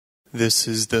This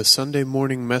is the Sunday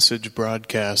morning message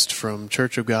broadcast from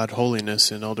Church of God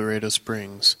Holiness in El Dorado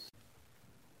Springs.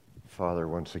 Father,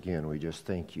 once again, we just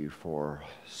thank you for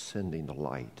sending the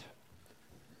light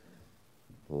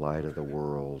of the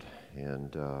world.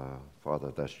 And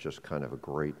Father, that's just kind of a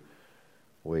great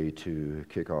way to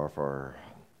kick off our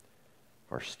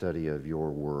study of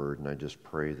your word. And I just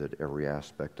pray that every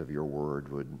aspect of your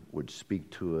word would speak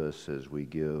to us as we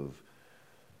give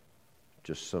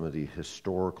just some of the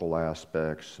historical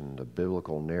aspects and the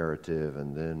biblical narrative,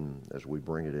 and then as we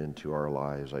bring it into our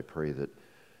lives, I pray that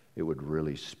it would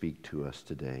really speak to us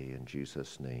today. In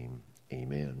Jesus' name,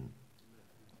 amen.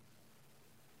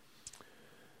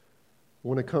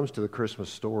 When it comes to the Christmas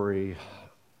story,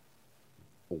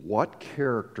 what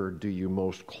character do you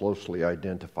most closely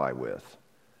identify with?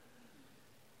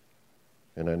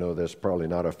 And I know that's probably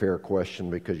not a fair question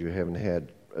because you haven't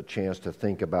had a chance to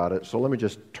think about it. So let me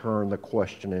just turn the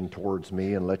question in towards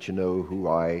me and let you know who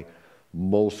I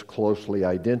most closely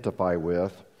identify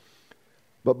with.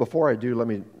 But before I do, let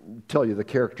me tell you the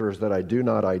characters that I do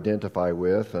not identify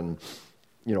with. And,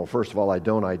 first of all, I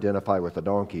don't identify with the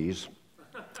donkeys.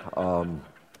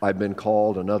 I've been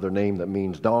called another name that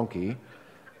means donkey.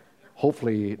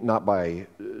 Hopefully not by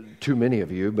too many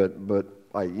of you, but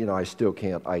I still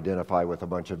can't identify with a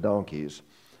bunch of donkeys.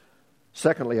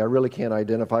 Secondly, I really can't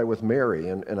identify with Mary,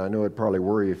 and I know it'd probably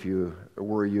worry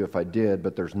you if I did,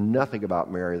 but there's nothing about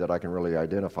Mary that I can really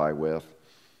identify with.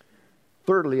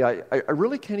 Thirdly, I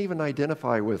really can't even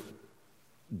identify with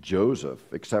Joseph,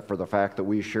 except for the fact that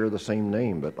we share the same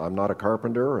name, but I'm not a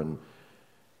carpenter, and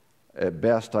at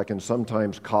best I can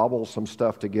sometimes cobble some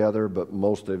stuff together, but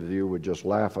most of you would just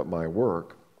laugh at my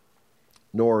work.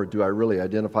 Nor do I really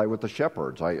identify with the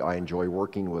shepherds. I enjoy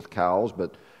working with cows,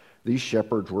 but these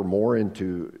shepherds were more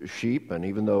into sheep, and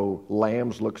even though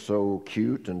lambs look so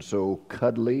cute and so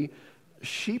cuddly,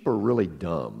 sheep are really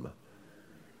dumb.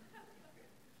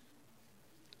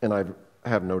 And I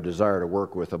have no desire to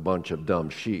work with a bunch of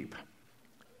dumb sheep.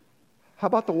 How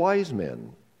about the wise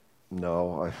men?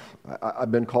 No, I've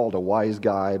been called a wise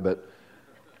guy, but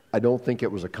I don't think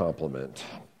it was a compliment.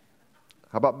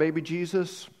 How about baby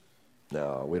Jesus?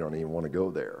 No, we don't even want to go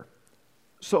there.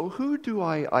 So who do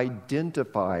I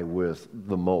identify with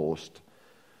the most?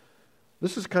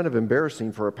 This is kind of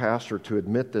embarrassing for a pastor to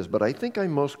admit this, but I think I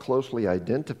most closely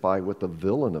identify with the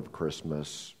villain of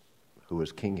Christmas, who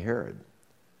is King Herod.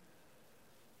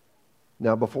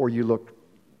 Now, before you look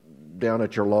down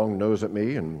at your long nose at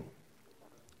me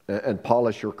and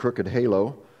polish your crooked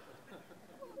halo,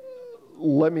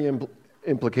 let me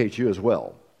implicate you as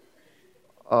well.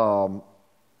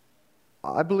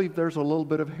 I believe there's a little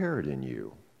bit of Herod in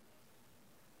you.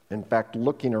 In fact,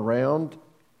 looking around,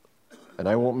 and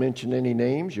I won't mention any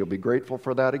names, you'll be grateful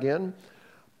for that again,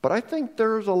 but I think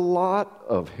there's a lot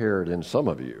of Herod in some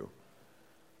of you.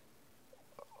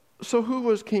 So who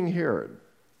was King Herod?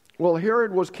 Well,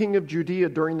 Herod was king of Judea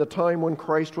during the time when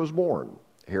Christ was born.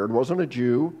 Herod wasn't a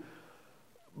Jew,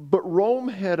 but Rome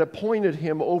had appointed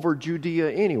him over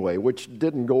Judea anyway, which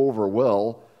didn't go over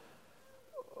well.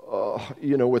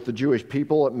 With the Jewish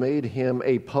people, it made him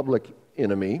a public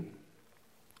enemy.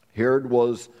 Herod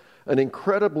was an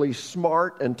incredibly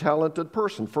smart and talented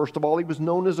person. First of all, he was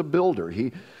known as a builder.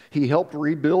 He helped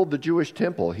rebuild the Jewish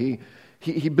temple. He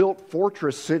built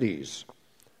fortress cities.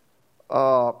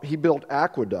 He built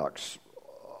aqueducts,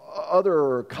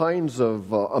 other kinds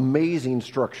of amazing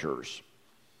structures.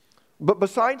 But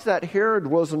besides that, Herod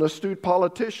was an astute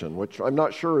politician, which I'm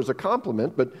not sure is a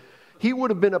compliment, but he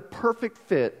would have been a perfect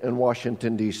fit in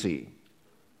Washington, D.C.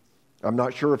 I'm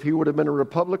not sure if he would have been a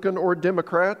Republican or a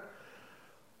Democrat,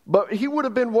 but he would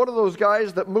have been one of those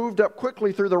guys that moved up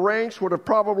quickly through the ranks, would have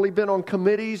probably been on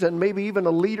committees and maybe even a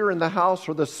leader in the House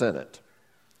or the Senate.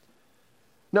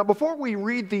 Now, before we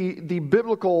read the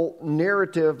biblical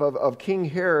narrative of King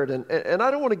Herod, and I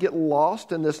don't want to get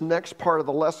lost in this next part of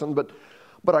the lesson, but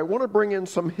I want to bring in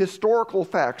some historical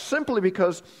facts simply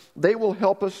because they will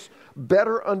help us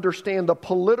better understand the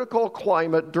political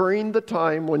climate during the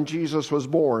time when Jesus was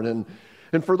born.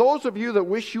 And for those of you that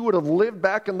wish you would have lived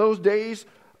back in those days,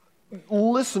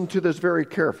 listen to this very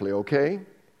carefully, okay?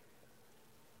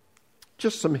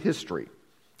 Just some history.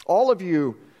 All of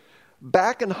you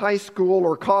back in high school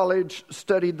or college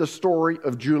studied the story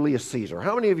of Julius Caesar.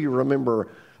 How many of you remember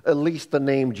at least the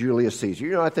name Julius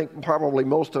Caesar? I think probably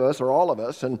most of us or all of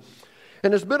us. And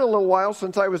it's been a little while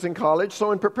since I was in college,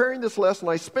 so in preparing this lesson,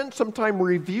 I spent some time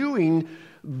reviewing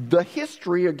the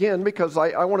history again because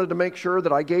I wanted to make sure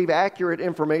that I gave accurate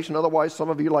information. Otherwise, some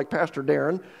of you, like Pastor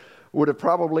Darren, would have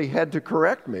probably had to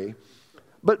correct me.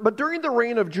 But during the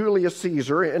reign of Julius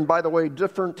Caesar, and by the way,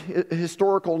 different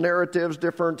historical narratives,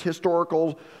 different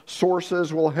historical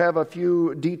sources will have a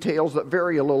few details that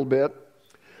vary a little bit.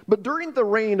 But during the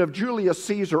reign of Julius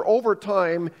Caesar, over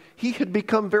time, he had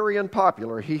become very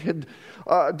unpopular. He had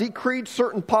decreed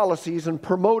certain policies and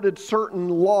promoted certain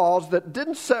laws that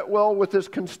didn't set well with his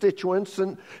constituents,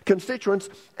 and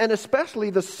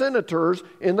especially the senators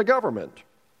in the government.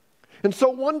 And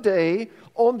so one day,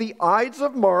 on the Ides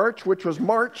of March, which was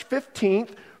March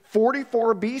 15th,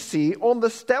 44 BC, on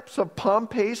the steps of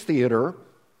Pompey's Theater,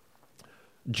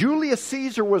 Julius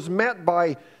Caesar was met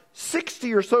by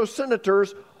 60 or so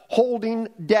senators holding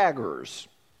daggers.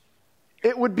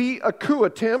 It would be a coup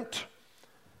attempt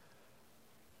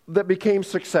that became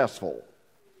successful.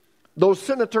 Those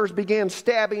senators began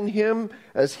stabbing him,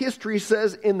 as history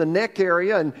says, in the neck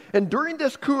area. And during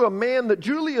this coup, a man that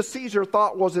Julius Caesar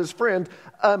thought was his friend,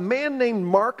 a man named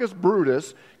Marcus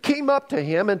Brutus, came up to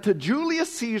him. And to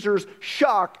Julius Caesar's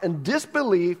shock and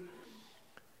disbelief,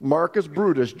 Marcus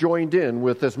Brutus joined in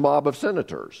with this mob of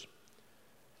senators.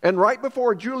 And right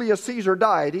before Julius Caesar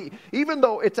died, even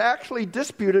though it's actually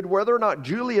disputed whether or not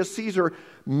Julius Caesar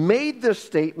made this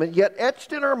statement, yet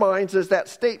etched in our minds is that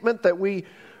statement that we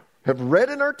have read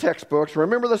in our textbooks.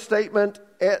 Remember the statement,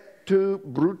 et tu,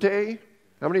 Brute?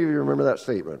 How many of you remember that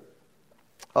statement?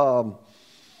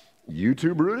 You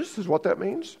too, Brutus, is what that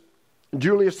means.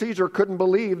 Julius Caesar couldn't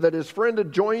believe that his friend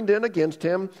had joined in against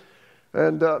him.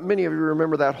 And many of you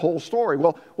remember that whole story.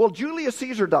 Well, Julius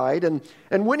Caesar died,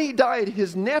 and when he died,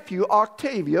 his nephew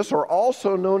Octavius, or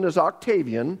also known as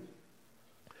Octavian,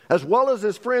 as well as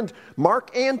his friend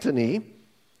Mark Antony,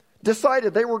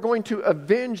 decided they were going to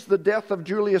avenge the death of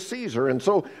Julius Caesar. And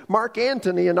so Mark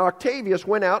Antony and Octavius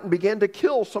went out and began to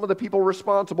kill some of the people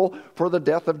responsible for the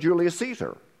death of Julius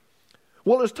Caesar.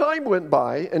 Well, as time went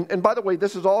by, and by the way,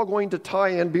 this is all going to tie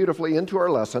in beautifully into our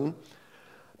lesson,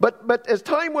 but as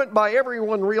time went by,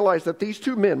 everyone realized that these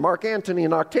two men, Mark Antony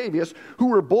and Octavius, who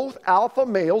were both alpha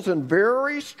males and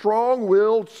very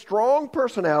strong-willed, strong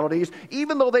personalities,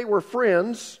 even though they were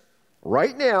friends,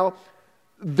 right now,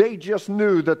 they just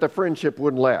knew that the friendship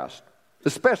wouldn't last,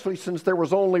 especially since there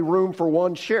was only room for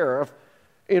one sheriff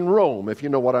in Rome, if you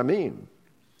know what I mean.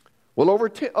 Well,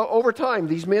 over time,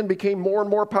 these men became more and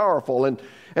more powerful,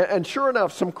 and sure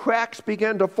enough, some cracks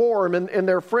began to form in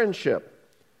their friendship.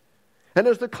 And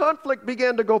as the conflict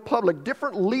began to go public,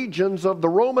 different legions of the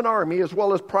Roman army, as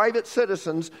well as private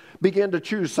citizens, began to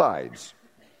choose sides.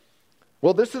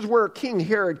 Well, this is where King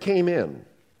Herod came in.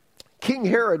 King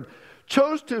Herod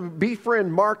chose to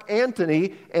befriend Mark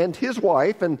Antony and his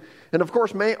wife. And of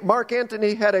course, Mark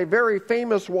Antony had a very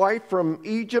famous wife from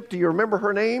Egypt. Do you remember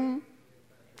her name?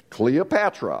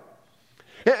 Cleopatra.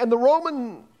 And the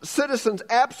Roman citizens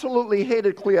absolutely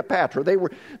hated Cleopatra.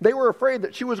 They were afraid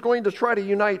that she was going to try to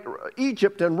unite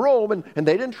Egypt and Rome, and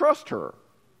they didn't trust her.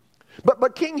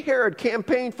 But King Herod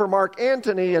campaigned for Mark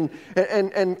Antony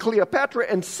and Cleopatra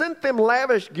and sent them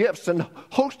lavish gifts and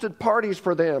hosted parties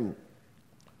for them.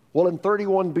 Well, in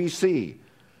 31 BC,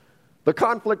 the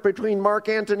conflict between Mark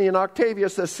Antony and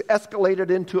Octavius has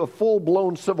escalated into a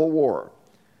full-blown civil war.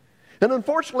 And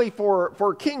unfortunately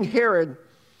for King Herod,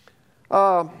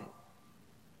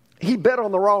 he bet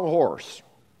on the wrong horse.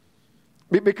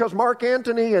 Because Mark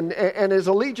Antony and his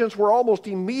allegiance were almost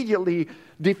immediately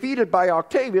defeated by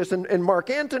Octavius, and Mark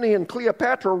Antony and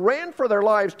Cleopatra ran for their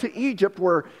lives to Egypt,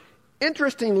 where,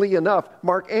 interestingly enough,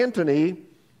 Mark Antony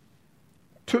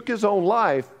took his own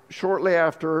life shortly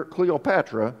after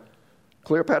Cleopatra.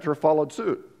 Cleopatra followed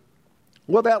suit.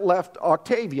 Well, that left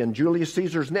Octavian, Julius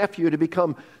Caesar's nephew, to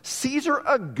become Caesar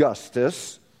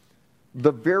Augustus,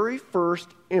 the very first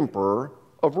emperor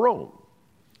of Rome.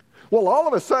 Well, all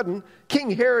of a sudden,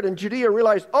 King Herod in Judea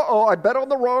realized, I bet on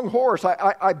the wrong horse.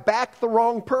 I backed the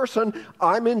wrong person.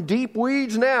 I'm in deep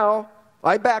weeds now.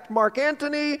 I backed Mark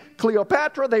Antony,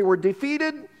 Cleopatra. They were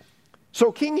defeated.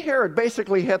 So King Herod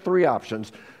basically had three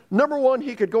options. Number one,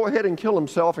 he could go ahead and kill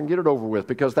himself and get it over with,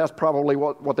 because that's probably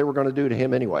what they were going to do to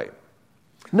him anyway.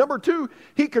 Number two,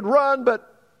 he could run, but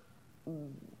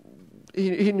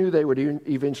he knew they would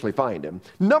eventually find him.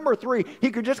 Number three,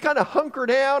 he could just kind of hunker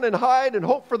down and hide and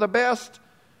hope for the best.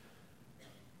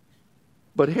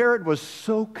 But Herod was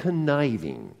so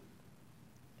conniving.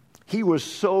 He was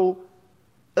so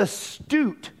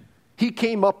astute. He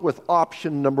came up with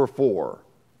option number four.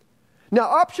 Now,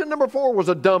 option number four was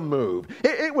a dumb move.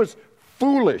 It was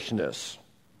foolishness.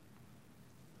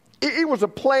 It was a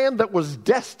plan that was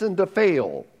destined to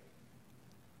fail.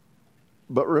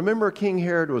 But remember, King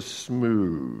Herod was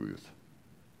smooth.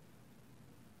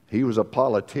 He was a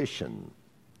politician.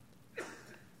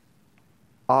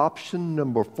 Option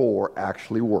number four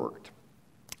actually worked.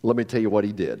 Let me tell you what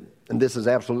he did. And this is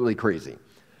absolutely crazy.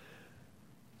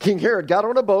 King Herod got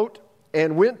on a boat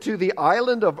and went to the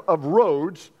island of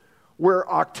Rhodes, where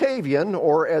Octavian,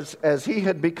 or as he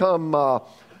had become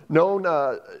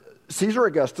known, Caesar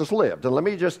Augustus lived. And let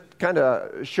me just kind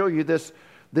of show you this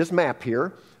map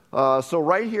here. So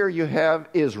right here you have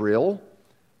Israel.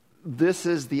 This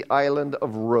is the island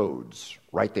of Rhodes,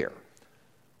 right there.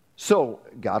 So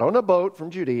got on a boat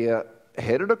from Judea,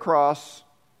 headed across,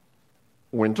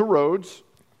 went to Rhodes,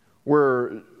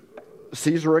 where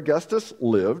Caesar Augustus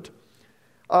lived.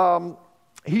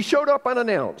 He showed up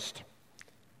unannounced.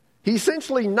 He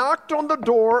essentially knocked on the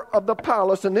door of the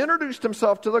palace and introduced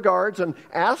himself to the guards and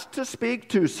asked to speak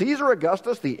to Caesar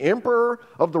Augustus, the emperor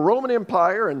of the Roman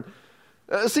Empire. And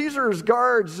Caesar's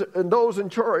guards and those in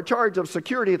charge of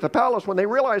security at the palace, when they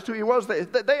realized who he was,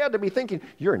 they had to be thinking,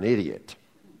 "You're an idiot.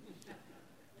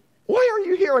 Why are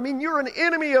you here? I mean, you're an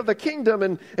enemy of the kingdom,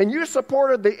 and you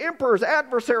supported the emperor's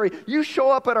adversary. You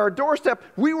show up at our doorstep.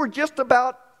 We were just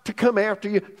about to come after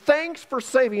you. Thanks for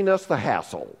saving us the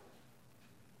hassle."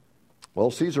 Well,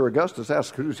 Caesar Augustus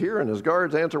asks, "Who's here?" And his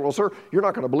guards answer, "Well, sir, you're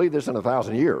not going to believe this in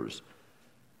 1,000 years.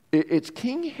 It's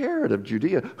King Herod of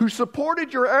Judea, who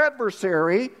supported your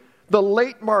adversary, the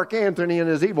late Mark Antony, and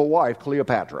his evil wife,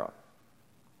 Cleopatra."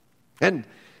 And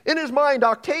in his mind,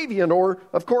 Octavian, or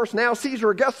of course now Caesar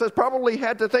Augustus, probably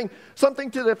had to think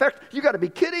something to the effect, "You got to be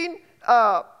kidding.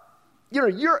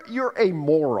 You're a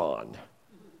moron."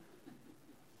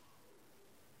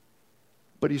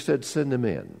 But he said, "Send them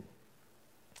in."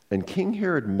 And King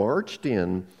Herod marched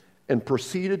in and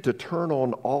proceeded to turn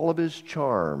on all of his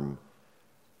charm.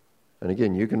 And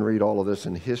again, you can read all of this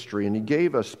in history. And he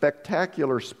gave a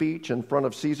spectacular speech in front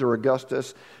of Caesar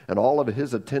Augustus and all of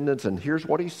his attendants. And here's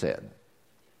what he said.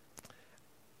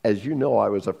 "As you know, I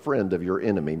was a friend of your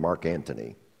enemy, Mark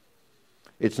Antony.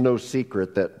 It's no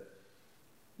secret that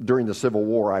during the Civil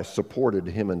War, I supported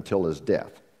him until his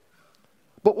death.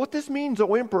 But what this means,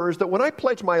 O Emperor, is that when I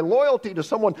pledge my loyalty to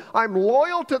someone, I'm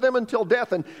loyal to them until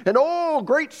death. And oh,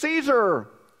 great Caesar,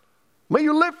 may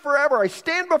you live forever. I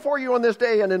stand before you on this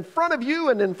day, and in front of you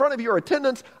and in front of your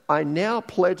attendants, I now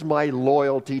pledge my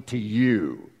loyalty to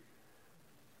you."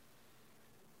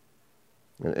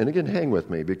 And again, hang with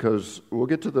me, because we'll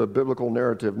get to the biblical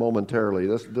narrative momentarily.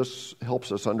 This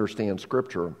helps us understand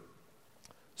Scripture.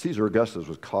 Caesar Augustus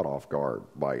was caught off guard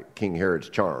by King Herod's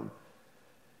charm.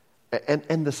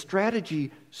 And the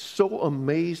strategy so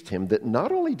amazed him that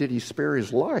not only did he spare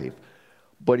his life,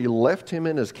 but he left him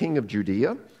in as king of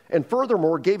Judea, and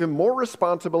furthermore gave him more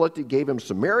responsibility, gave him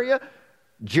Samaria,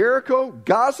 Jericho,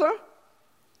 Gaza,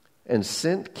 and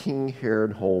sent King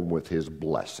Herod home with his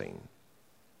blessing.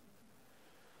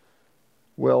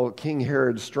 Well, King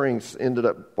Herod's strengths ended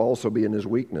up also being his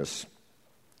weakness.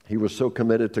 He was so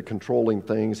committed to controlling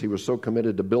things, he was so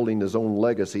committed to building his own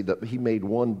legacy that he made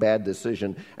one bad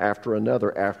decision after another.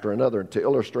 And to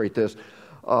illustrate this,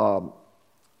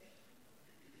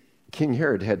 King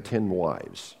Herod had 10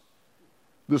 wives.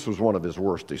 This was one of his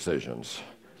worst decisions.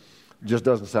 Just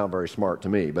doesn't sound very smart to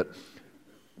me, but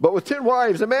with 10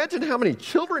 wives, imagine how many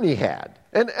children he had.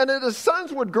 And as his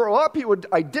sons would grow up, he would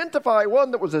identify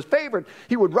one that was his favorite.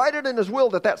 He would write it in his will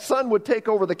that son would take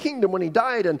over the kingdom when he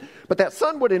died. But that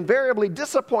son would invariably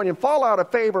disappoint him, fall out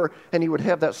of favor, and he would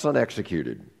have that son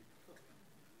executed.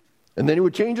 And then he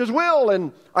would change his will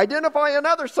and identify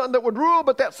another son that would rule,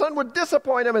 but that son would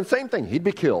disappoint him, and same thing, he'd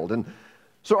be killed. And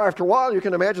so after a while, you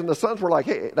can imagine the sons were like,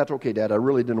 "Hey, that's okay, Dad, I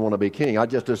really didn't want to be king. I'd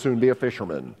just as soon be a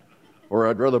fisherman. Or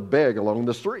I'd rather beg along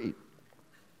the street."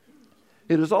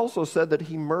 It is also said that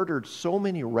he murdered so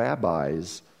many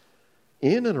rabbis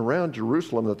in and around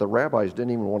Jerusalem that the rabbis didn't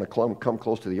even want to come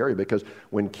close to the area, because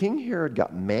when King Herod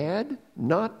got mad,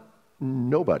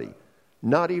 nobody,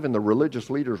 not even the religious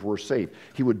leaders, were safe.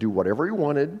 He would do whatever he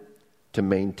wanted to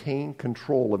maintain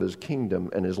control of his kingdom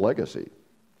and his legacy.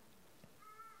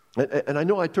 And I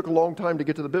know I took a long time to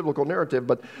get to the biblical narrative,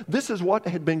 but this is what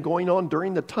had been going on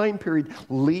during the time period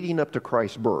leading up to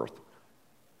Christ's birth.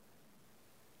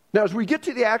 Now, as we get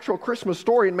to the actual Christmas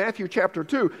story in Matthew chapter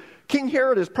 2, King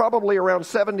Herod is probably around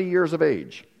 70 years of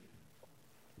age.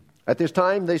 At this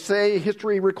time, they say,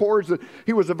 history records that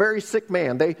he was a very sick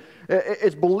man.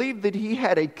 It's believed that he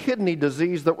had a kidney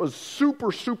disease that was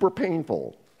super, super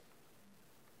painful.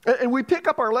 And we pick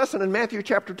up our lesson in Matthew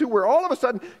chapter 2, where all of a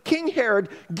sudden King Herod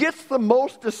gets the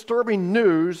most disturbing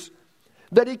news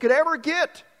that he could ever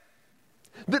get.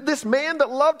 This man that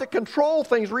loved to control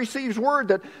things receives word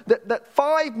that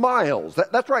 5 miles,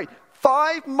 that's right,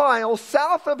 5 miles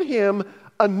south of him,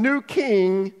 a new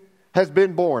king has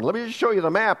been born. Let me just show you the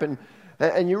map. And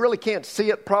And you really can't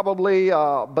see it probably,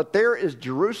 but there is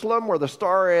Jerusalem where the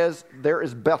star is. There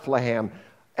is Bethlehem.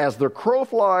 As the crow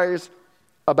flies,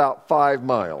 about 5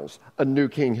 miles, a new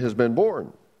king has been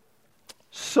born.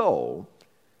 So,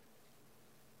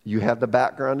 you have the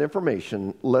background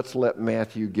information. Let's let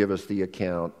Matthew give us the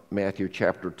account. Matthew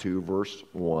chapter 2, verse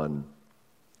 1.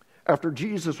 After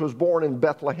Jesus was born in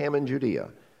Bethlehem in Judea,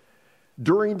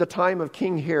 during the time of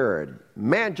King Herod,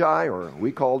 Magi, or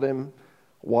we called them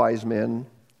wise men,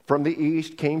 from the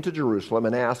east came to Jerusalem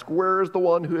and asked, "Where is the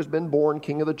one who has been born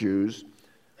King of the Jews?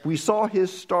 We saw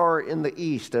his star in the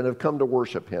east and have come to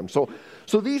worship him." So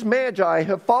these Magi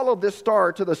have followed this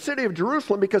star to the city of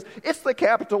Jerusalem because it's the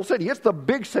capital city. It's the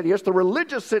big city. It's the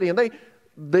religious city. And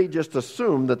they just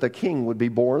assumed that the king would be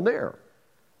born there.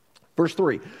 Verse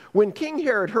 3, when King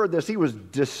Herod heard this, he was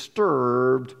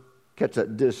disturbed. Catch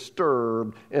that,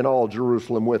 disturbed, and all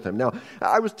Jerusalem with him. Now,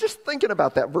 I was just thinking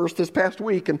about that verse this past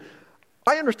week, and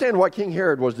I understand why King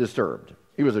Herod was disturbed.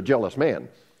 He was a jealous man.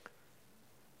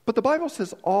 But the Bible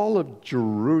says all of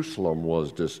Jerusalem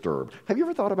was disturbed. Have you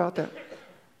ever thought about that?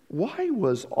 Why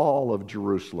was all of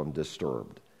Jerusalem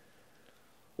disturbed?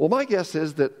 Well, my guess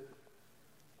is that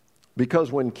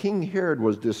because when King Herod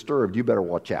was disturbed, you better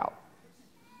watch out.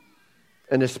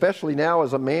 And especially now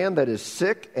as a man that is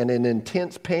sick and in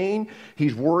intense pain,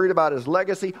 he's worried about his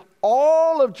legacy.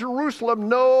 All of Jerusalem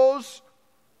knows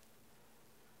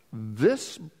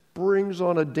this brings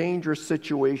on a dangerous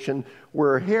situation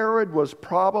where Herod was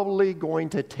probably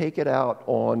going to take it out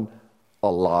on a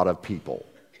lot of people.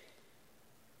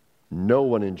 No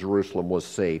one in Jerusalem was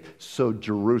safe, so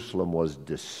Jerusalem was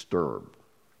disturbed.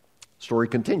 Story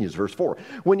continues, verse 4.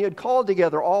 When he had called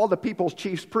together all the people's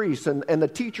chief priests and the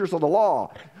teachers of the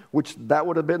law, which that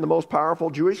would have been the most powerful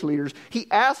Jewish leaders, he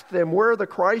asked them where the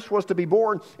Christ was to be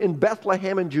born. In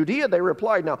Bethlehem in Judea, they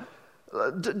replied. Now,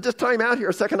 just time out here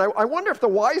a second. I wonder if the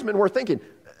wise men were thinking,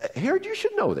 Herod, you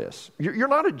should know this. You're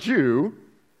not a Jew,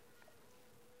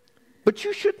 but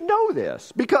you should know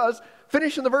this because,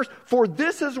 finishing the verse, for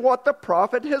this is what the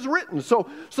prophet has written. So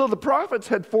the prophets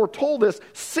had foretold this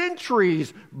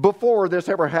centuries before this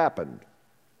ever happened.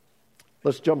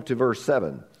 Let's jump to verse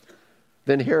 7.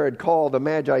 Then Herod called the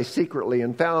Magi secretly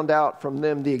and found out from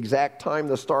them the exact time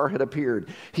the star had appeared.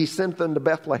 He sent them to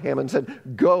Bethlehem and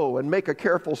said, "Go and make a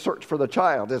careful search for the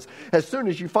child. As soon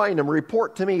as you find him,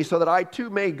 report to me so that I too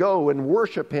may go and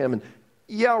worship him." And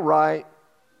yeah, right.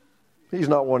 He's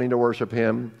not wanting to worship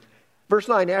him. Verse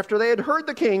 9, after they had heard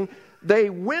the king, they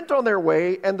went on their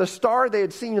way, and the star they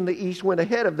had seen in the east went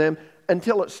ahead of them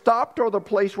until it stopped over the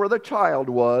place where the child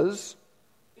was.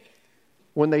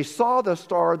 When they saw the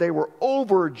star, they were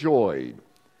overjoyed.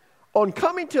 On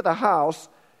coming to the house,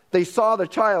 they saw the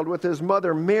child with his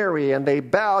mother Mary, and they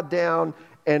bowed down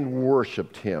and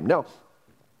worshiped him. Now,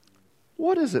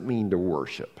 what does it mean to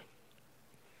worship?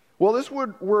 Well, this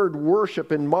word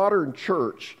worship in modern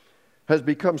church has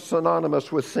become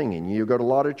synonymous with singing. You go to a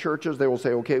lot of churches, they will say,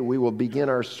 okay, we will begin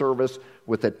our service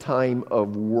with a time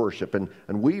of worship. And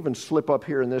we even slip up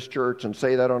here in this church and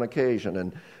say that on occasion.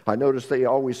 And I notice they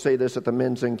always say this at the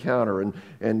men's encounter.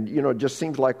 And you know, it just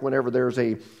seems like whenever there's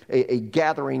a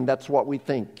gathering, that's what we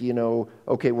think. You know,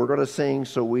 okay, we're going to sing,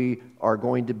 so we are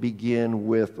going to begin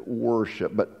with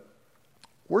worship. But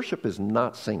worship is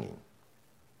not singing.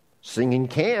 Singing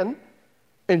can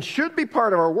and should be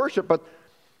part of our worship,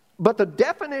 but the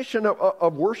definition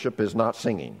of worship is not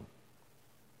singing.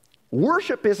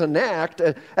 Worship is an act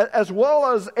as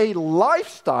well as a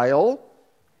lifestyle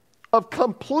of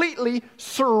completely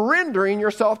surrendering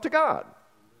yourself to God.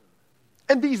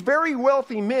 And these very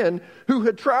wealthy men who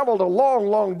had traveled a long,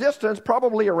 long distance,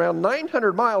 probably around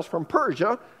 900 miles from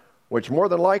Persia, which more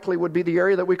than likely would be the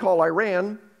area that we call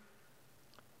Iran,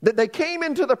 that they came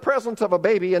into the presence of a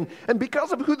baby, and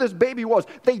because of who this baby was,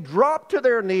 they dropped to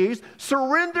their knees,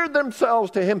 surrendered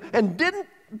themselves to him, and didn't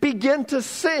begin to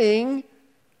sing,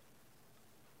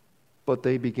 but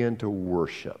they began to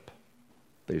worship.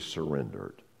 They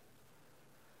surrendered.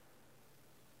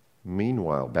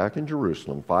 Meanwhile, back in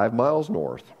Jerusalem, 5 miles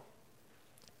north,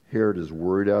 Herod is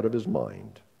worried out of his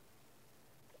mind.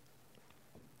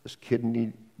 This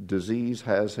kidney disease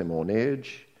has him on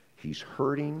edge. He's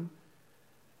hurting.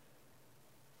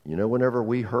 You know, whenever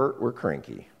we hurt, we're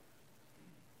cranky.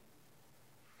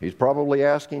 He's probably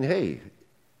asking, hey,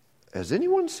 has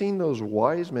anyone seen those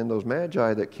wise men, those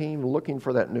magi that came looking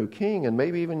for that new king, and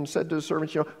maybe even said to the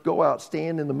servants, you know, go out,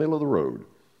 stand in the middle of the road.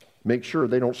 Make sure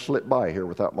they don't slip by here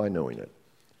without my knowing it.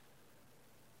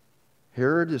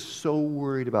 Herod is so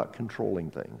worried about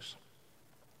controlling things.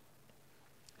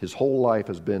 His whole life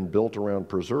has been built around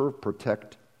preserve,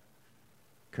 protect,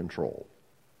 control.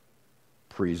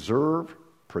 Preserve,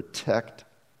 protect,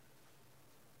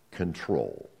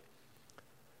 control.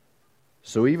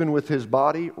 So even with his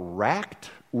body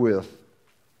racked with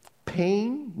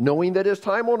pain, knowing that his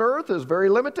time on earth is very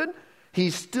limited,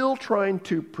 he's still trying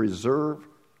to preserve,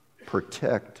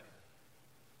 protect,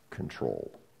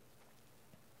 control.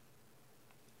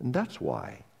 And that's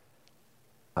why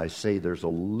I say there's a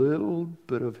little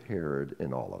bit of Herod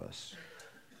in all of us.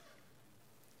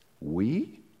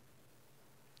 We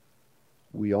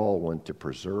all want to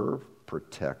preserve,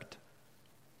 protect,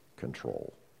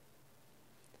 control.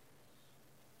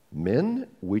 Men,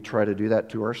 we try to do that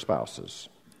to our spouses.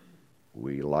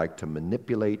 We like to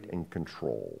manipulate and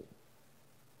control.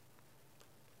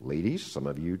 Ladies, some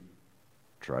of you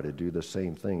try to do the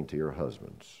same thing to your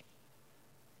husbands.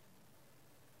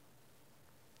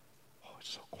 Oh, it's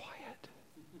so quiet.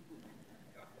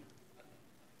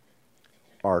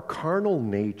 Our carnal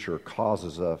nature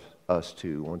causes us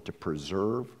to want to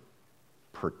preserve,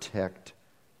 protect,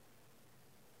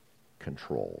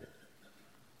 control.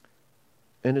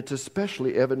 And it's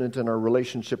especially evident in our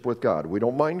relationship with God. We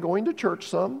don't mind going to church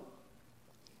some.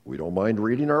 We don't mind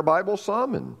reading our Bible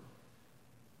some. And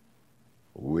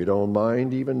we don't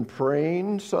mind even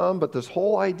praying some. But this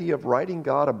whole idea of writing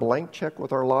God a blank check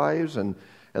with our lives and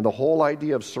the whole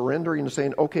idea of surrendering and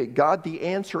saying, okay, God, the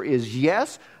answer is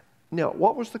yes. Now,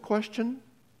 what was the question?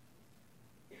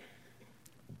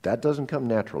 That doesn't come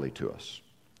naturally to us.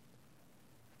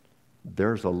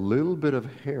 There's a little bit of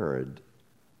Herod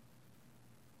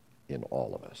in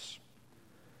all of us.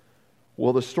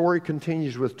 Well, the story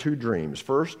continues with two dreams.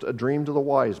 First, a dream to the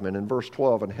wise men in verse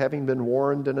 12. And having been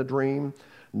warned in a dream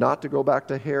not to go back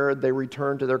to Herod, they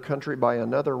returned to their country by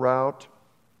another route.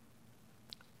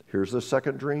 Here's the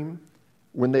second dream.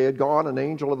 When they had gone, an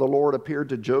angel of the Lord appeared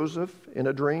to Joseph in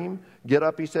a dream. Get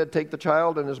up, he said, take the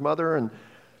child and his mother and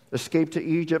escape to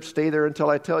Egypt. Stay there until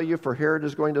I tell you, for Herod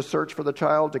is going to search for the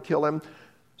child to kill him.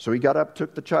 So he got up,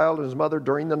 took the child and his mother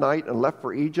during the night, and left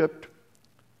for Egypt.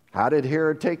 How did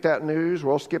Herod take that news?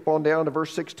 Well, skip on down to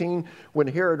verse 16. When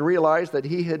Herod realized that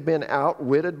he had been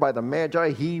outwitted by the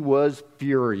Magi, he was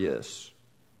furious.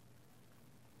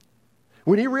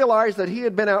 When he realized that he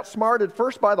had been outsmarted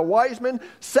first by the wise men,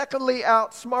 secondly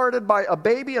outsmarted by a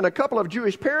baby and a couple of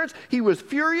Jewish parents, he was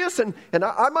furious. And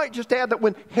I might just add that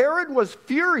when Herod was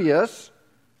furious,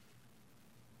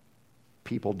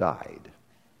 people died.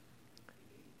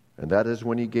 And that is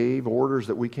when he gave orders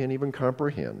that we can't even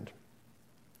comprehend.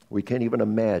 We can't even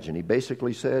imagine. He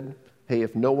basically said, hey,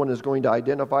 if no one is going to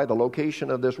identify the location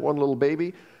of this one little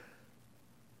baby,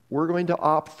 we're going to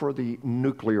opt for the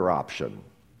nuclear option.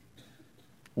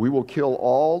 We will kill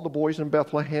all the boys in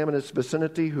Bethlehem and its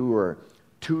vicinity who are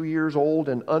 2 years old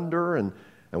and under. And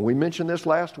we mentioned this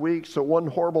last week. So one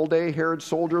horrible day, Herod's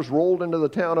soldiers rolled into the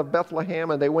town of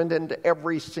Bethlehem, and they went into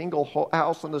every single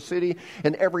house in the city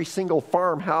and every single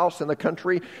farmhouse in the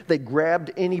country. They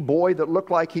grabbed any boy that looked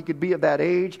like he could be of that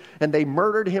age, and they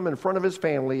murdered him in front of his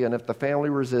family. And if the family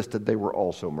resisted, they were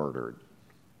also murdered.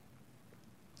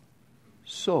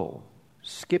 So,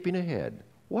 skipping ahead,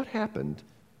 what happened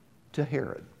to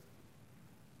Herod?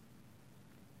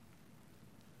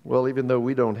 Well, even though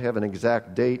we don't have an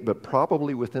exact date, but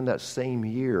probably within that same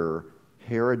year,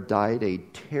 Herod died a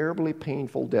terribly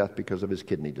painful death because of his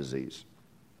kidney disease.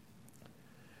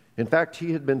 In fact,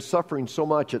 he had been suffering so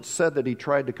much, it's said that he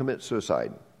tried to commit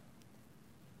suicide.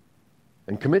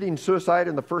 And committing suicide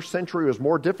in the first century was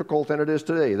more difficult than it is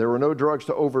today. There were no drugs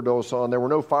to overdose on. There were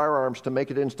no firearms to make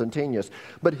it instantaneous.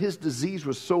 But his disease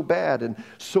was so bad and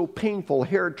so painful,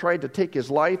 Herod tried to take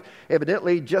his life.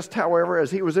 Evidently, just however,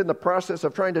 as he was in the process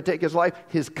of trying to take his life,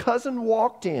 his cousin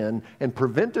walked in and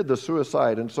prevented the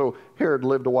suicide. And so Herod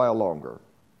lived a while longer.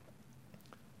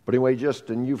 But anyway,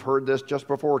 and you've heard this, just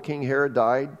before King Herod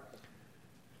died,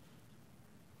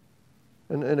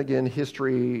 and again,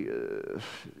 history,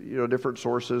 different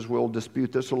sources will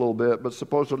dispute this a little bit, but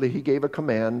supposedly he gave a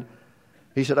command.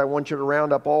 He said, I want you to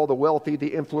round up all the wealthy,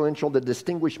 the influential, the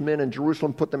distinguished men in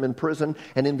Jerusalem, put them in prison,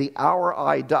 and in the hour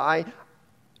I die,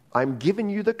 I'm giving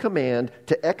you the command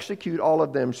to execute all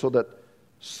of them so that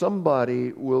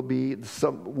somebody will be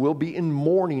in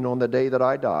mourning on the day that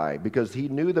I die, because he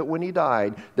knew that when he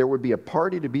died, there would be a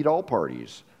party to beat all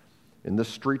parties in the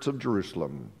streets of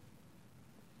Jerusalem.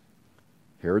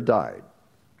 Herod died.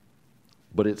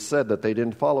 But it's said that they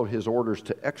didn't follow his orders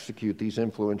to execute these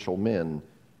influential men,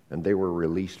 and they were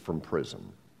released from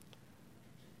prison.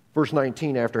 Verse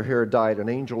 19, after Herod died, an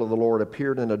angel of the Lord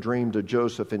appeared in a dream to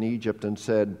Joseph in Egypt and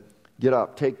said, get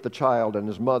up, take the child and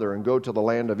his mother, and go to the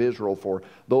land of Israel, for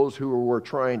those who were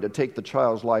trying to take the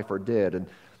child's life are dead.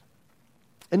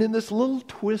 And in this little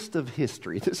twist of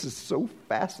history, this is so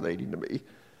fascinating to me.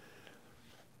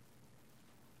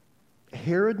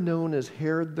 Herod, known as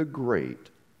Herod the Great,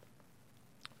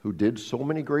 who did so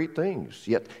many great things,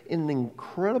 yet in an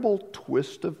incredible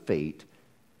twist of fate,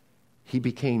 he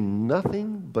became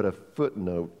nothing but a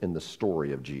footnote in the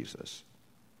story of Jesus.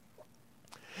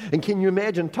 And can you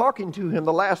imagine talking to him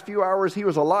the last few hours he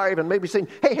was alive and maybe saying,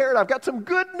 "Hey, Herod, I've got some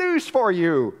good news for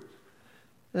you.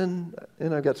 And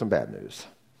I've got some bad news.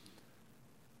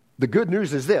 The good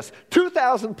news is this: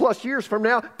 2,000 plus years from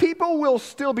now, people will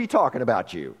still be talking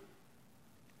about you.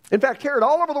 In fact, Herod,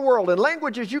 all over the world, in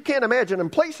languages you can't imagine, in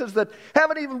places that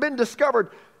haven't even been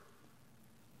discovered,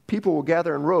 people will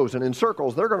gather in rows and in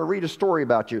circles. They're going to read a story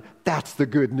about you. That's the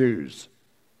good news."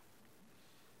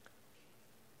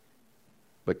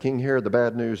 But King Herod, the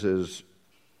bad news is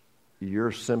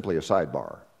you're simply a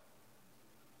sidebar.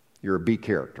 You're a B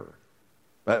character.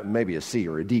 Maybe a C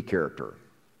or a D character.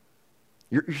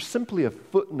 You're simply a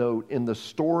footnote in the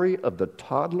story of the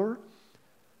toddler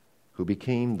who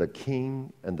became the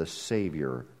king and the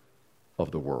savior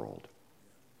of the world.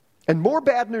 And more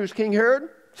bad news, King Herod.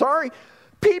 Sorry.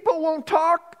 People won't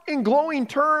talk in glowing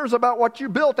terms about what you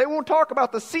built. They won't talk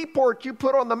about the seaport you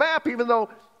put on the map, even though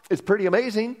it's pretty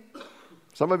amazing.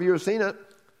 Some of you have seen it.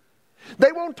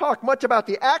 They won't talk much about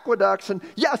the aqueducts. And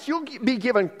yes, you'll be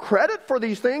given credit for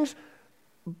these things.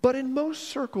 But in most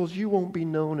circles, you won't be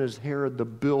known as Herod the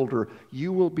builder.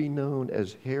 You will be known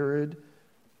as Herod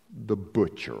the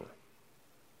butcher.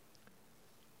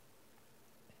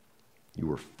 You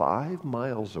were 5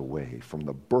 miles away from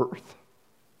the birth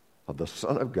of the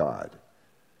Son of God,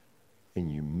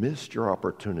 and you missed your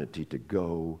opportunity to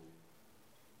go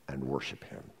and worship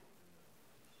him.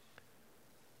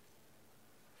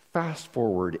 Fast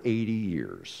forward 80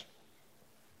 years.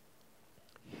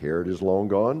 Herod is long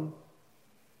gone.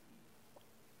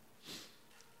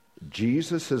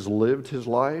 Jesus has lived his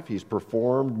life. He's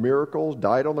performed miracles,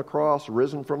 died on the cross,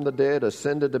 risen from the dead,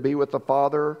 ascended to be with the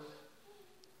Father.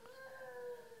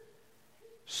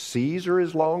 Caesar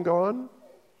is long gone.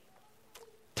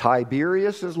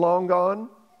 Tiberius is long gone.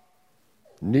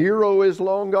 Nero is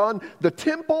long gone. The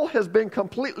temple has been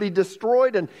completely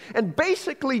destroyed and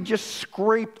basically just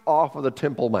scraped off of the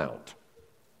Temple Mount.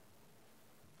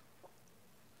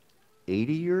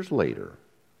 80 years later,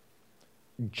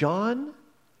 John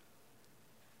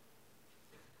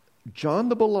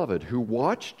the Beloved, who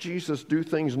watched Jesus do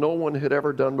things no one had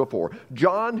ever done before.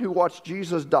 John, who watched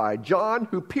Jesus die. John,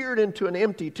 who peered into an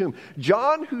empty tomb.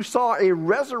 John, who saw a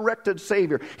resurrected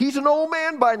Savior. He's an old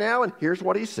man by now, and here's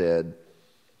what he said.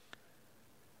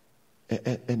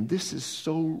 And this is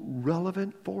so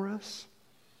relevant for us.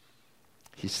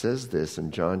 He says this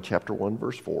in John chapter 1,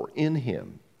 verse 4. In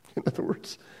him. In other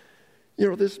words,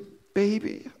 this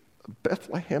baby,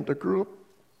 Bethlehem, who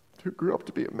grew up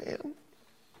to be a man.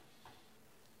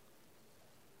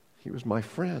 He was my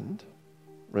friend.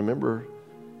 Remember,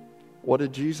 what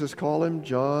did Jesus call him?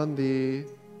 John the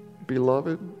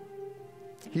Beloved.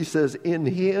 He says, in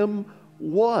him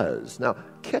was. Now,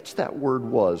 catch that word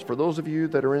was. For those of you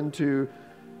that are into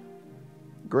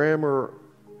grammar,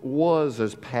 was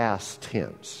as past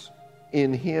tense.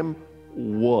 In him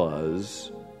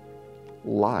was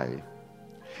life.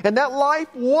 And that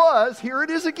life was, here it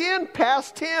is again,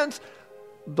 past tense,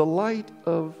 the light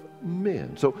of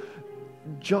men. So,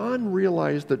 John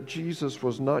realized that Jesus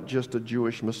was not just a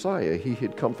Jewish Messiah. He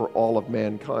had come for all of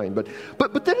mankind. But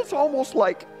then it's almost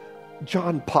like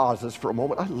John pauses for a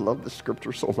moment. I love the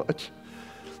scripture so much.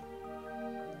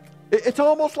 It's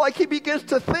almost like he begins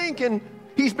to think, and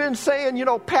he's been saying,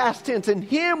 past tense, in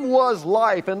him was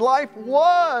life, and life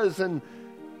was.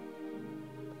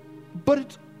 But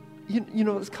it's,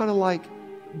 it's kind of like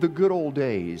the good old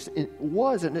days. It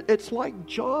was, and it's like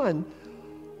John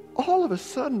all of a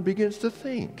sudden begins to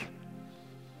think.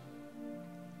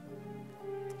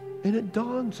 And it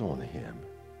dawns on him,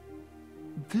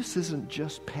 this isn't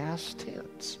just past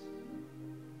tense.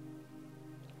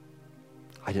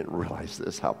 I didn't realize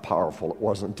this, how powerful it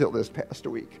was until this past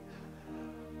week.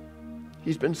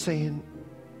 He's been saying,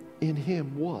 in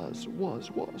him was.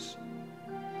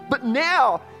 But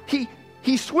now,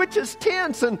 he switches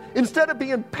tense, and instead of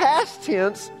being past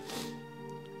tense,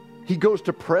 he goes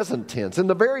to present tense. In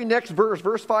the very next verse,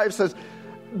 verse 5 says,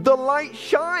 the light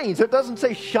shines. It doesn't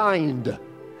say shined.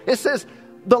 It says,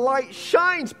 the light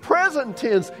shines, present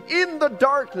tense, in the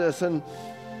darkness. And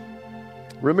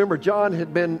remember, John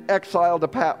had been exiled to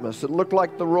Patmos. It looked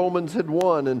like the Romans had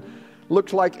won, and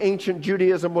looks like ancient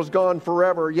Judaism was gone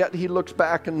forever. Yet he looks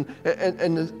back and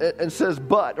says,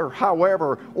 but, or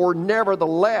however, or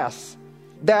nevertheless,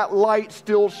 that light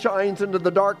still shines into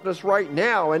the darkness right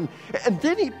now. And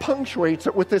then he punctuates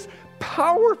it with this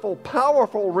powerful,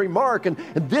 powerful remark. And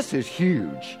this is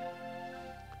huge.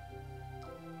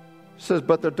 says,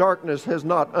 but the darkness has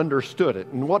not understood it.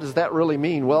 And what does that really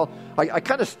mean? Well, I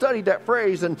kind of studied that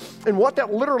phrase, and what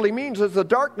that literally means is the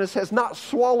darkness has not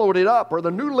swallowed it up. Or the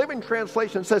New Living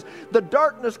Translation says, the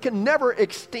darkness can never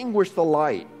extinguish the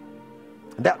light.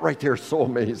 That right there is so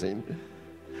amazing.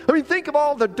 I mean, think of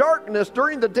all the darkness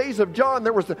during the days of John.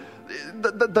 There was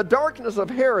the darkness of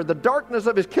Herod, the darkness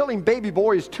of his killing baby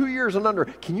boys 2 years and under.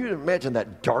 Can you imagine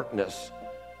that darkness?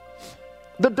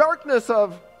 The darkness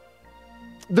of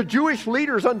the Jewish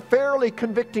leaders unfairly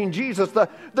convicting Jesus, the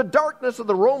darkness of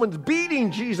the Romans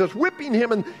beating Jesus, whipping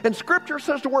him, and Scripture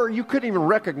says to where you couldn't even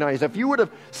recognize. If you would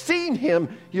have seen him,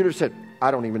 you'd have said,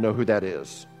 I don't even know who that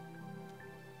is.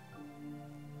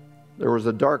 There was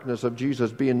the darkness of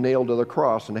Jesus being nailed to the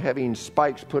cross and having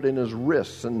spikes put in his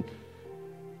wrists and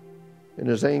in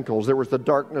his ankles. There was the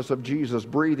darkness of Jesus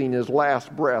breathing his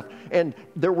last breath. And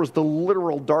there was the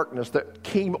literal darkness that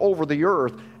came over the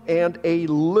earth and a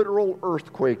literal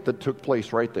earthquake that took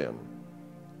place right then.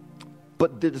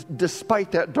 But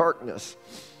despite that darkness,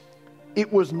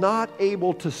 it was not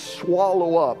able to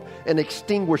swallow up and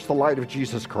extinguish the light of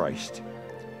Jesus Christ.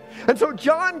 And so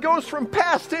John goes from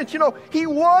past tense, he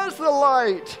was the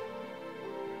light.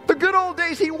 The good old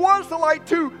days, he was the light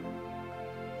too.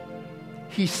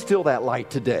 He's still that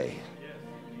light today.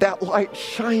 That light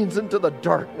shines into the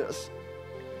darkness.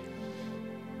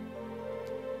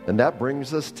 And that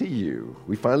brings us to you.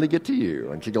 We finally get to you.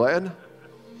 Aren't you glad?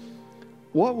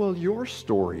 What will your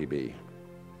story be?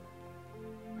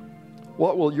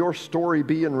 What will your story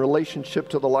be in relationship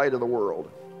to the light of the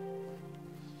world?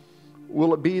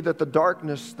 Will it be that the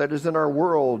darkness that is in our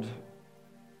world,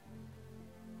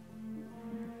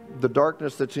 the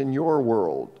darkness that's in your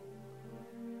world,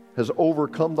 has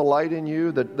overcome the light in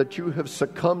you, that you have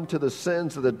succumbed to the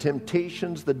sins, the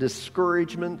temptations, the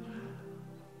discouragement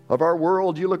of our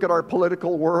world? You look at our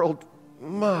political world,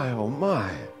 my, oh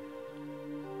my.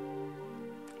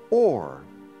 Or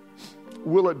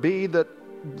will it be that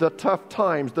the tough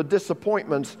times, the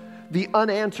disappointments, the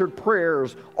unanswered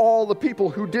prayers, all the people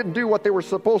who didn't do what they were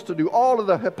supposed to do, all of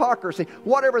the hypocrisy,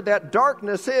 whatever that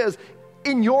darkness is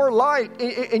in your light,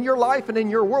 in your life and in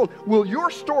your world, will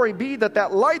your story be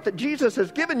that light that Jesus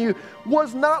has given you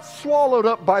was not swallowed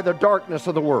up by the darkness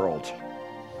of the world?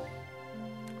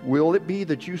 Will it be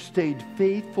that you stayed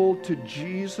faithful to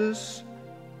Jesus,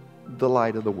 the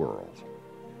light of the world?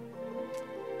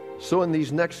 So in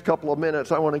these next couple of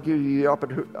minutes, I want to give you the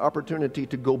opportunity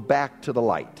to go back to the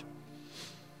light.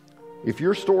 If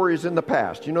your story is in the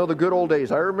past, the good old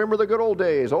days. I remember the good old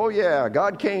days. Oh yeah,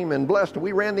 God came and blessed, and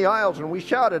we ran the aisles and we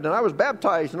shouted and I was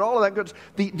baptized and all of that good,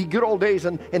 the good old days.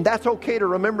 And that's okay to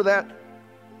remember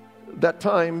that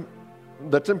time.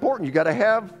 That's important. You got to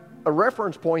have a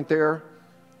reference point there.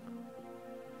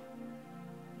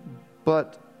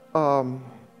 But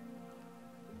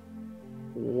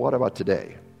what about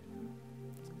today?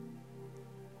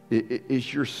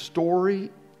 Is your story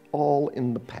all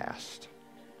in the past?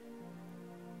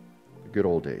 The good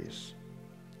old days?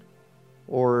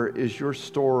 Or is your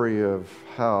story of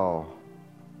how,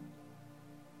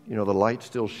 the light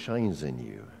still shines in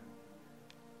you?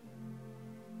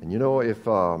 And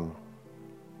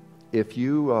if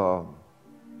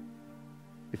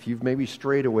you've maybe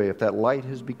strayed away, if that light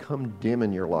has become dim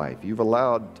in your life,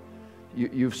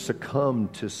 you've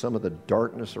succumbed to some of the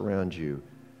darkness around you,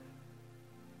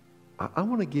 I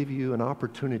want to give you an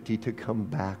opportunity to come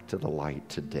back to the light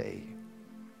today.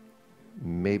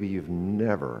 Maybe you've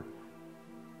never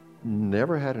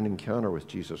had an encounter with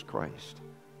Jesus Christ.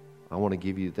 I want to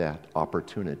give you that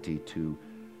opportunity to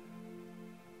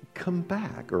come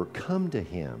back or come to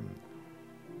Him,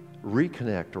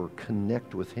 reconnect or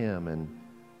connect with Him and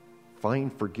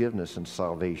find forgiveness and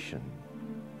salvation.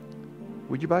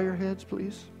 Would you bow your heads,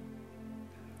 please?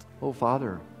 Oh,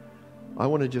 Father, I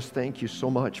want to just thank you so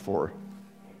much for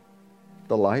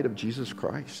the light of Jesus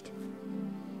Christ.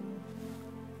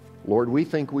 Lord, we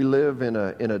think we live in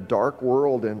a dark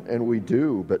world, and we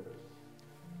do, but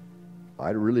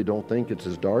I really don't think it's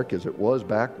as dark as it was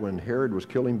back when Herod was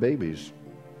killing babies.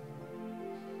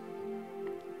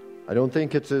 I don't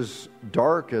think it's as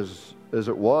dark as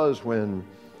it was when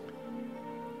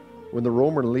the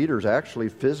Roman leaders actually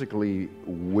physically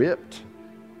whipped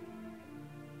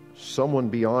someone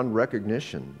beyond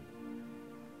recognition.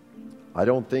 I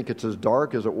don't think it's as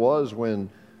dark as it was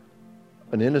when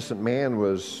an innocent man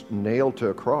was nailed to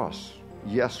a cross.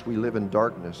 Yes, we live in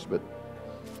darkness,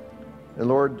 and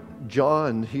Lord,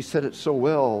 John, he said it so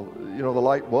well, the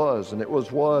light was, and it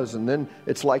was, and then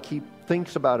it's like he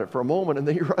thinks about it for a moment, and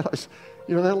then you realize,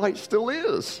 that light still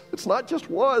is. It's not just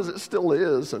was, it still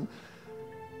is. And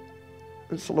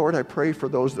so, Lord, I pray for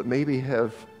those that maybe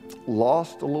have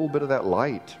lost a little bit of that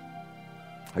light.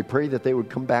 I pray that they would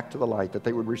come back to the light, that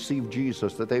they would receive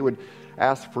Jesus, that they would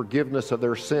ask forgiveness of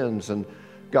their sins, and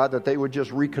God, that they would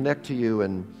just reconnect to you.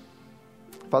 And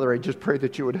Father, I just pray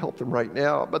that you would help them right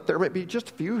now. But there may be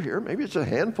just a few here, maybe it's a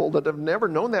handful that have never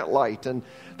known that light, and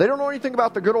they don't know anything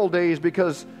about the good old days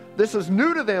because this is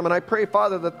new to them. And I pray,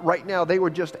 Father, that right now they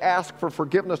would just ask for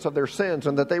forgiveness of their sins,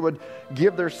 and that they would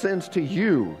give their sins to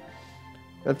you.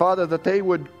 And Father, that they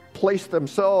would place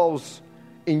themselves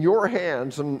in your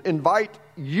hands and invite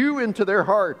you into their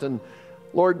heart. And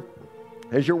Lord,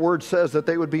 as your word says, that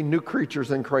they would be new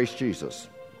creatures in Christ Jesus.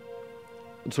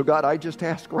 And so God, I just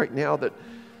ask right now that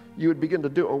you would begin to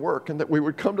do a work, and that we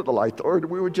would come to the light, Lord.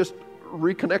 We would just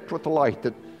reconnect with the light,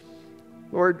 that,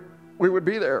 Lord, we would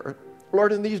be there.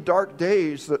 Lord, in these dark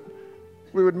days, that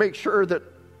we would make sure that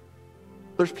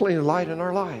there's plenty of light in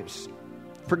our lives.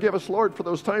 Forgive us, Lord, for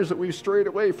those times that we've strayed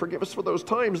away. Forgive us for those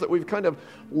times that we've kind of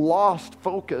lost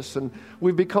focus and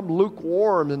we've become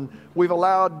lukewarm and we've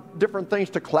allowed different things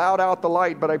to cloud out the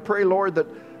light. But I pray, Lord, that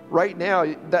right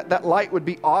now that light would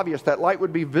be obvious, that light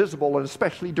would be visible, and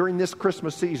especially during this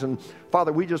Christmas season.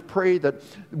 Father, we just pray that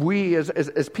we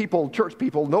as people, church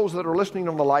people, those that are listening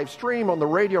on the live stream, on the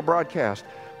radio broadcast,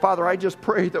 Father, I just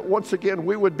pray that once again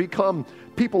we would become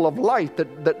people of light,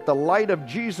 that the light of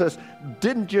Jesus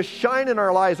didn't just shine in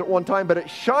our lives at one time, but it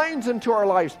shines into our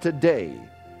lives today.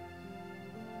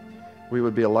 We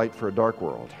would be a light for a dark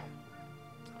world.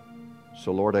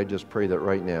 So, Lord, I just pray that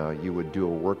right now you would do a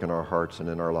work in our hearts and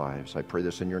in our lives. I pray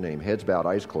this in your name. Heads bowed,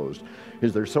 eyes closed.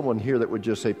 Is there someone here that would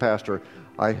just say, Pastor,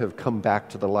 I have come back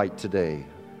to the light today?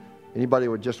 Anybody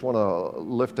would just want to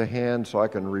lift a hand so I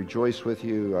can rejoice with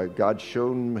you? God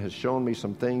has shown me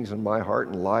some things in my heart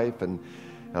and life, and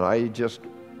I just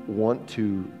want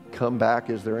to come back.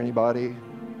 Is there anybody?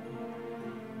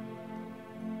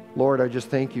 Lord, I just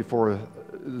thank you for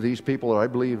these people that I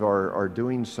believe are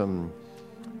doing some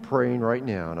praying right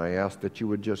now, and I ask that you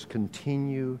would just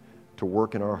continue to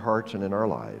work in our hearts and in our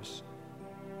lives.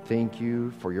 Thank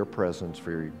you for your presence,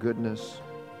 for your goodness.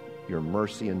 Your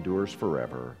mercy endures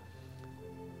forever.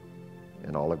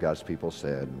 And all of God's people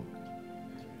said,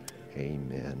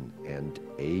 amen and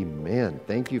amen.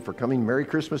 Thank you for coming. Merry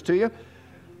Christmas to you.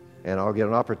 And I'll get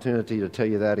an opportunity to tell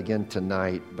you that again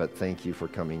tonight, but thank you for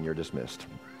coming. You're dismissed.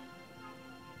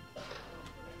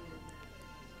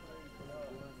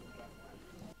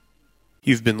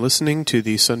 You've been listening to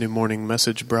the Sunday morning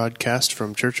message broadcast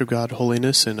from Church of God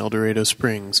Holiness in El Dorado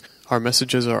Springs. Our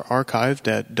messages are archived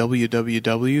at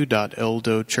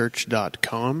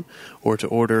www.eldochurch.com, or to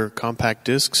order compact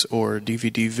discs or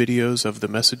DVD videos of the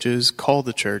messages, call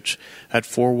the church at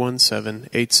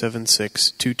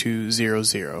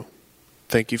 417-876-2200.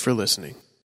 Thank you for listening.